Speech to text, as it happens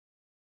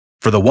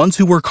For the ones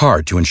who work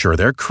hard to ensure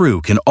their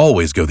crew can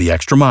always go the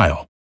extra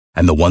mile,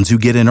 and the ones who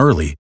get in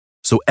early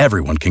so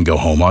everyone can go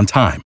home on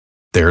time,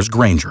 there's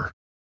Grainger,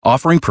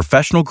 offering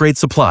professional-grade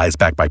supplies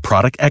backed by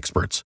product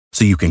experts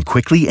so you can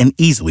quickly and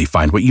easily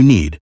find what you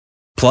need.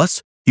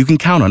 Plus, you can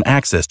count on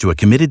access to a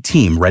committed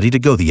team ready to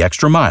go the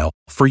extra mile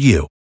for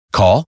you.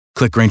 Call,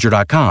 click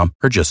Grainger.com,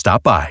 or just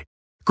stop by.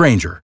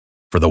 Grainger,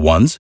 for the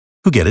ones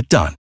who get it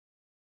done.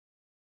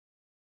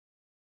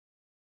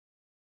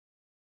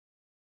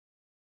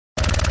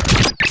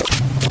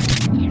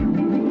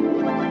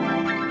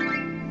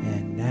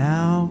 And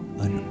now,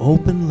 an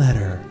open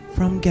letter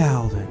from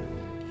Galvin.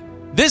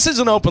 This is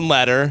an open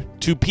letter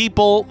to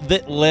people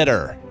that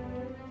litter.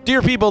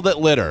 Dear people that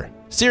litter,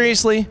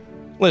 seriously?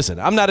 Listen,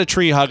 I'm not a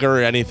tree hugger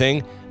or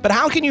anything, but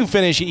how can you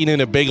finish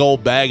eating a big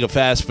old bag of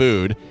fast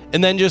food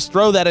and then just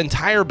throw that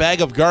entire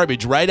bag of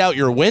garbage right out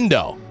your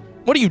window?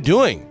 What are you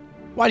doing?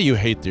 Why do you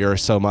hate the earth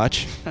so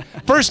much?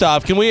 First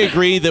off, can we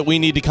agree that we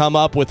need to come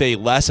up with a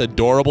less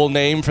adorable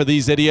name for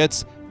these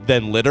idiots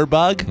than litter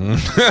bug?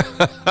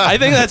 I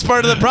think that's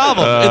part of the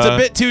problem. It's a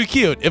bit too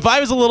cute. If I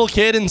was a little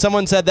kid and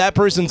someone said that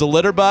person's a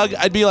litter bug,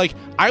 I'd be like,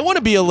 I want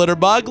to be a litter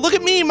bug. Look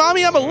at me,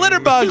 mommy, I'm a litter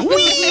bug.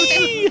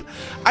 Whee!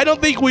 I don't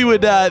think we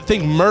would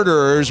think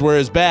murderers were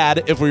as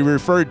bad if we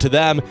referred to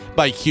them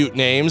by cute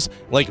names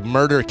like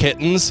murder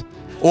kittens,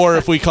 or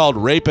if we called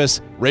rapists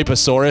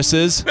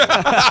rapasauruses,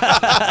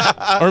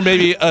 or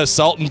maybe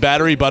assault and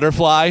battery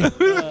butterfly.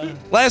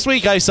 Last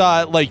week I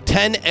saw like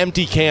 10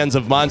 empty cans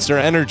of Monster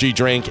Energy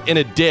drink in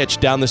a ditch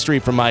down the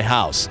street from my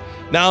house.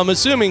 Now I'm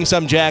assuming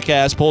some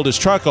jackass pulled his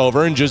truck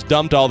over and just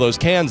dumped all those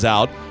cans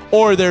out,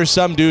 or there's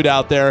some dude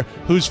out there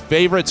whose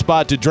favorite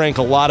spot to drink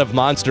a lot of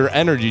Monster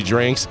Energy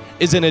drinks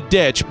is in a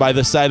ditch by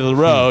the side of the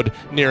road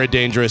near a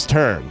dangerous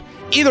turn.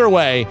 Either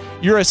way,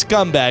 you're a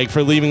scumbag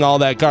for leaving all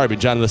that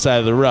garbage on the side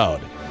of the road.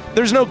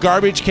 There's no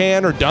garbage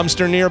can or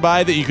dumpster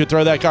nearby that you could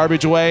throw that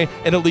garbage away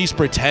and at least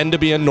pretend to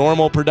be a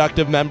normal,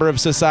 productive member of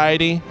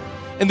society.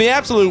 And the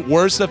absolute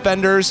worst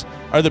offenders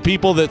are the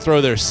people that throw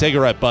their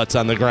cigarette butts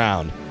on the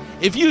ground.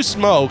 If you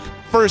smoke,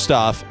 first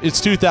off, it's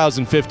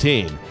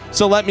 2015,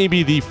 so let me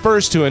be the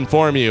first to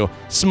inform you,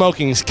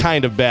 smoking's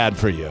kind of bad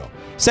for you.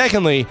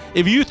 Secondly,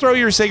 if you throw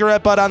your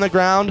cigarette butt on the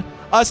ground,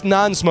 us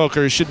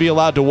non-smokers should be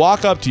allowed to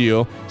walk up to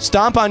you,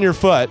 stomp on your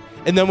foot,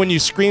 and then when you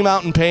scream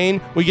out in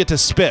pain, we get to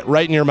spit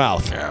right in your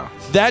mouth. Yeah.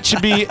 That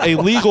should be a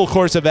legal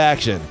course of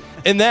action.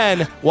 And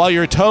then, while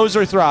your toes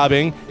are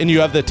throbbing and you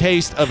have the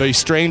taste of a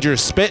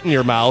stranger's spit in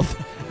your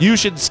mouth, you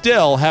should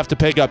still have to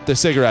pick up the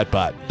cigarette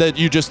butt that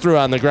you just threw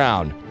on the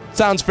ground.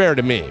 Sounds fair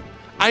to me.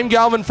 I'm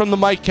Galvin from The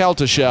Mike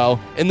Calta Show,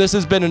 and this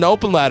has been an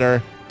open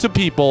letter to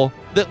people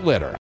that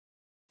litter.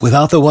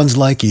 Without the ones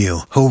like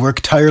you, who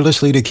work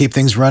tirelessly to keep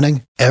things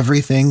running,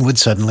 everything would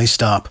suddenly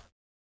stop.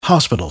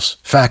 Hospitals,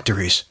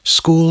 factories,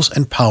 schools,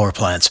 and power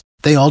plants,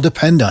 they all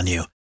depend on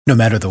you. No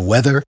matter the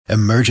weather,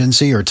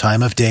 emergency, or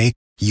time of day,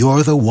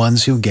 you're the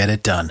ones who get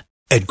it done.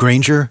 At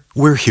Grainger,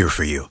 we're here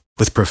for you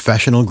with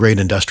professional-grade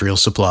industrial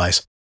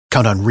supplies.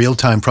 Count on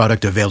real-time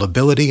product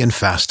availability and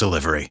fast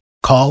delivery.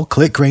 Call,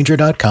 click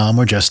Grainger.com,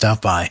 or just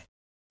stop by.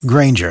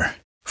 Grainger,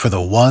 for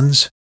the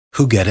ones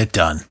who get it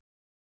done.